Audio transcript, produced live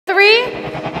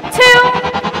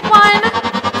1,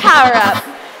 power up.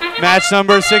 Match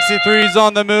number 63 is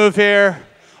on the move here.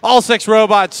 All 6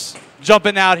 robots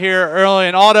jumping out here early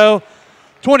in auto.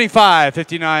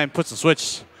 2559 puts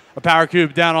a power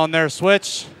cube down on their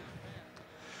switch.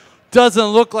 Doesn't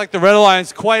look like the Red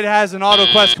Alliance quite has an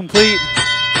auto quest complete.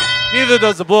 Neither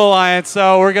does the Blue Alliance,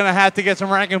 so we're going to have to get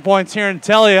some ranking points here in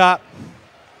teleop.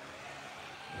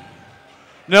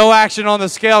 No action on the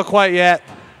scale quite yet,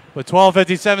 but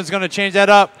 1257 is going to change that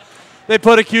up. They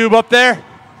put a cube up there,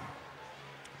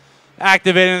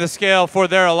 activating the scale for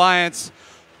their alliance.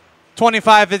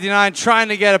 2559 trying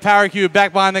to get a power cube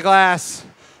back behind the glass.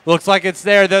 Looks like it's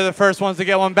there. They're the first ones to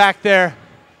get one back there.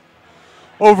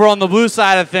 Over on the blue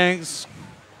side of things,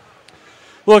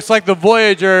 looks like the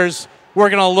Voyagers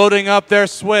working on loading up their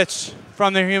switch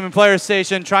from their human player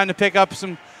station, trying to pick up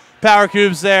some power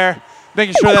cubes there,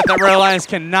 making sure that the Red Alliance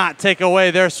cannot take away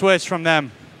their switch from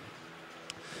them.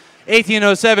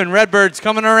 1807, Redbirds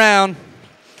coming around,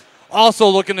 also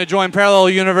looking to join Parallel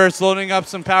Universe, loading up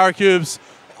some power cubes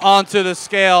onto the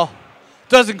scale.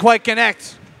 Doesn't quite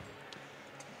connect,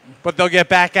 but they'll get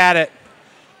back at it.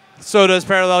 So does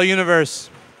Parallel Universe.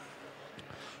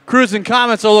 Cruise and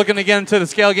Comets are looking to get into the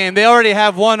scale game. They already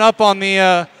have one up on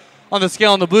the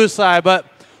scale on the blue side, but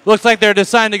looks like they're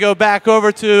deciding to go back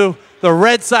over to the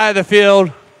red side of the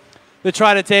field to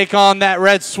try to take on that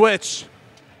red switch.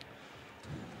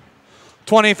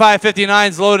 2559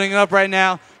 is loading up right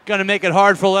now. Going to make it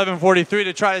hard for 1143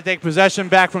 to try to take possession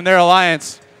back from their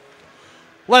alliance.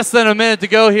 Less than a minute to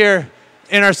go here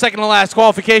in our second to last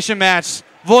qualification match.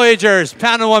 Voyagers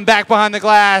pounding one back behind the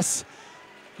glass.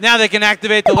 Now they can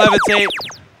activate the levitate.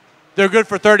 They're good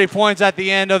for 30 points at the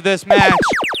end of this match.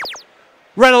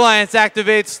 Red Alliance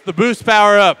activates the boost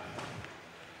power up,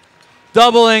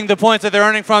 doubling the points that they're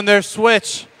earning from their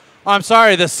switch. Oh, I'm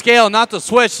sorry, the scale, not the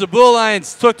switch. The Blue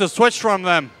Alliance took the switch from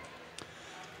them.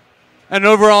 And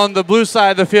over on the blue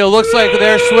side of the field, looks like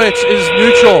their switch is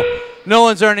neutral. No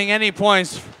one's earning any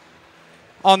points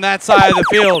on that side of the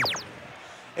field.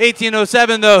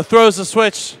 1807, though, throws the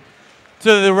switch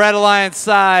to the Red Alliance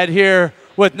side here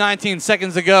with 19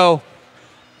 seconds to go.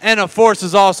 And a force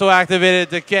is also activated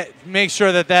to make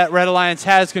sure that that Red Alliance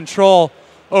has control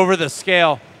over the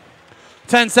scale.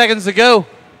 10 seconds to go.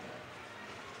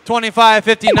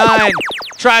 2559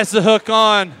 tries to hook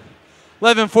on.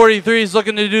 1143 is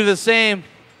looking to do the same.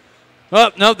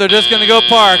 Oh, nope, they're just going to go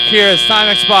park here as time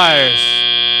expires.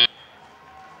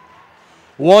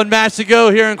 One match to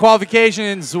go here in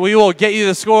qualifications. We will get you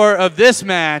the score of this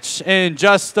match in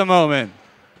just a moment.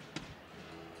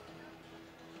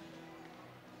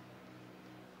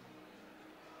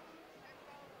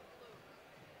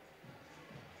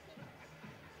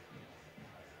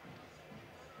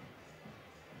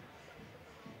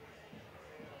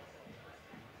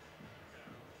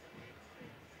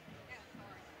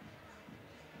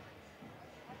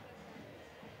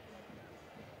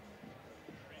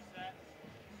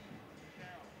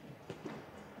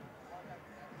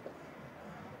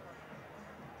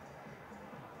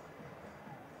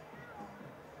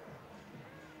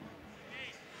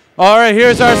 All right,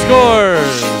 here's our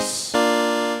scores.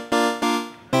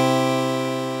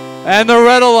 And the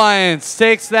Red Alliance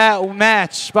takes that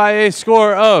match by a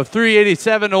score of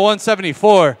 387 to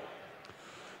 174.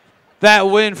 That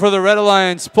win for the Red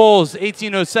Alliance pulls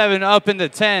 1807 up into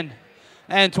 10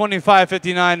 and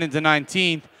 2559 into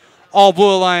 19th. All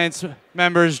Blue Alliance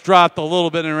members dropped a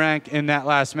little bit in rank in that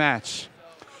last match.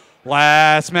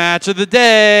 Last match of the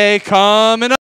day coming up.